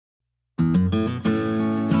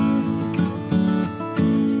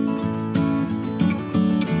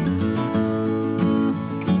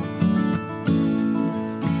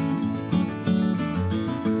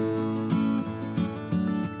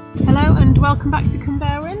welcome back to Cwm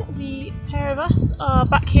Berwyn. The pair of us are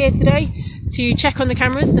back here today to check on the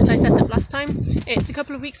cameras that I set up last time. It's a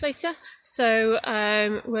couple of weeks later, so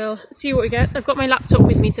we'll see what we get. I've got my laptop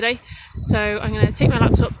with me today, so I'm going to take my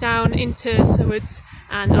laptop down into the woods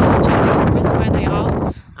and I'll check the cameras where they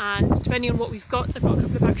are, and depending on what we've got, I've got a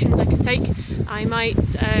couple of actions I could take. I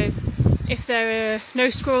might, if there are no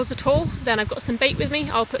squirrels at all, then I've got some bait with me.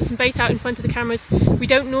 I'll put some bait out in front of the cameras. We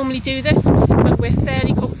don't normally do this, but we're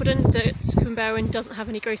fairly confident that Cwm Berwyn doesn't have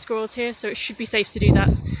any grey squirrels here, so it should be safe to do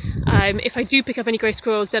that. If I do pick up any grey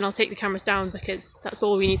squirrels, then I'll take the cameras down, because that's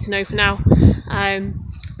all we need to know for now.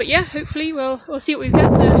 But yeah, hopefully we'll see what we've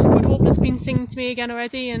got. The wood warbler's been singing to me again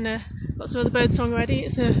already, and lots of other bird song already.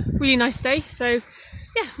 It's a really nice day, so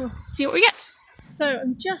yeah, we'll see what we get. So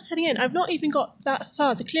I'm just heading in. I've not even got that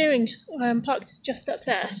far. The clearing parked just up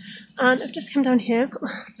there, and I've just come down here. I've got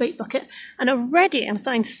my bait bucket, and already I'm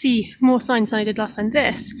starting to see more signs than I did last time.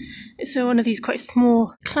 This is one of these quite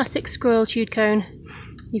small classic squirrel chewed cone.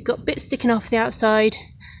 You've got bits sticking off the outside.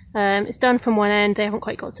 It's done from one end. They haven't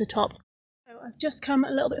quite got to the top. So I've just come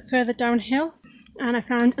a little bit further downhill, and I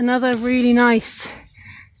found another really nice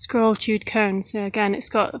squirrel chewed cone. So again, it's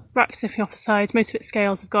got bracts sticking off the sides. Most of its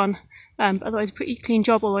scales have gone. But otherwise a pretty clean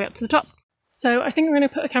job all the way up to the top. So I think I'm going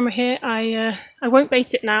to put a camera here. I won't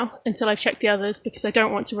bait it now until I've checked the others, because I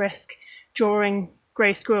don't want to risk drawing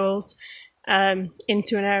grey squirrels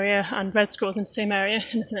into an area and red squirrels into the same area,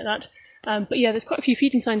 anything like that. But yeah, there's quite a few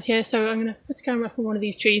feeding signs here, so I'm going to put a camera up on one of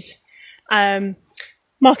these trees,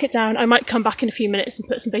 mark it down. I might come back in a few minutes and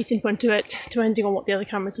put some bait in front of it, depending on what the other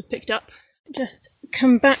cameras have picked up. Just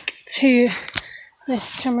come back to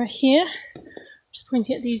this camera here, just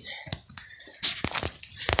pointing at these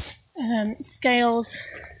scales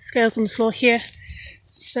on the floor here.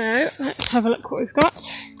 So let's have a look what we've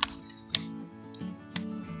got.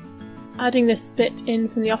 Adding this bit in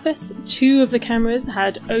from the office, 2 of the cameras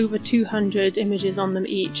had over 200 images on them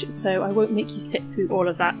each, so I won't make you sit through all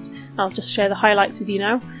of that. I'll just share the highlights with you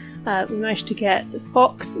now. We managed to get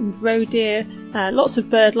fox and roe deer, lots of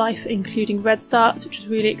bird life including redstarts, which was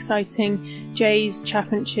really exciting, jays,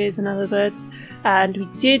 chaffinches and other birds, and we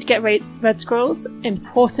did get red squirrels.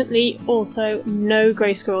 Importantly, also no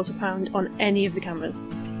grey squirrels were found on any of the cameras.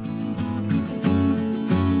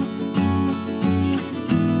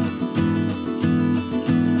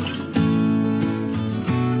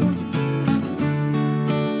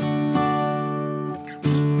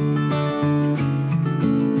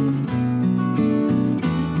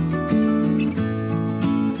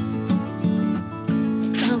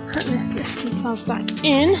 Back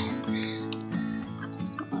in,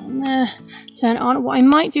 there, turn it on. What I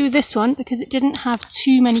might do with this one, because it didn't have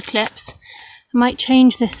too many clips, I might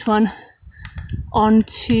change this one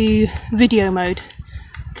onto video mode,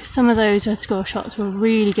 because some of those red squirrel shots were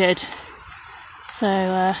really good. So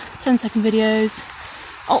 10-second videos,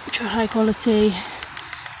 ultra high quality,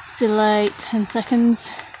 delay 10 seconds.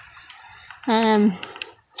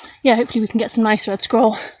 Yeah, hopefully we can get some nice red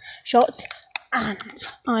squirrel shots. And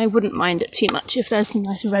I wouldn't mind it too much if there's some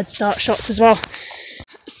nice red start shots as well.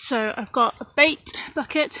 So I've got a bait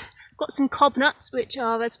bucket, I've got some cob nuts, which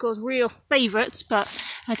are red squirrel's real favourites, but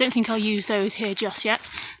I don't think I'll use those here just yet.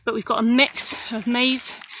 But we've got a mix of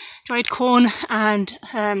maize, dried corn and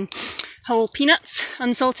whole peanuts,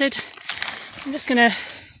 unsalted. I'm just going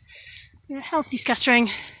to healthy scattering.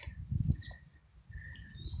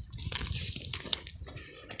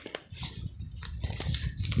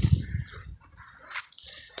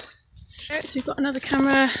 So we've got another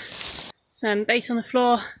camera, some bait on the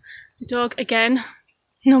floor, the dog again.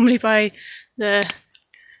 Normally by the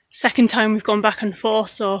second time we've gone back and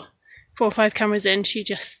forth, or 4 or 5 cameras in, she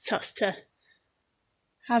just starts to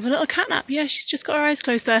have a little cat nap. Yeah, she's just got her eyes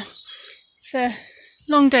closed there. It's a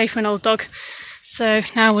long day for an old dog. So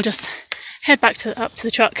now we'll just head back up to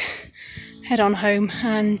the truck, head on home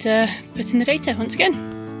and put in the data once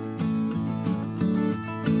again.